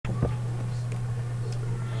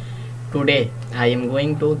Today I am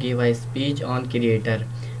going to give a speech on creator.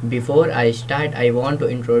 Before I start, I want to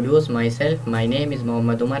introduce myself. My name is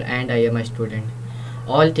Umar and I am a student.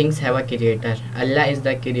 All things have a creator. Allah is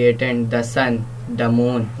the creator, the sun, the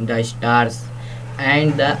moon, the stars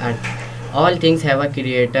and the earth. All things have a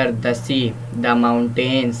creator, the sea, the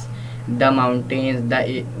mountains, the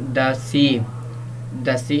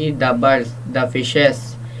birds, the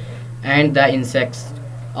fishes and the insects.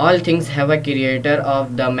 All things have a creator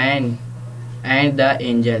of the man and the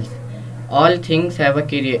angels. All things have a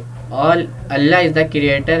creator. All Allah is the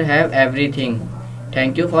creator, have everything.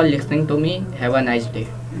 Thank you for listening to me. Have a nice day.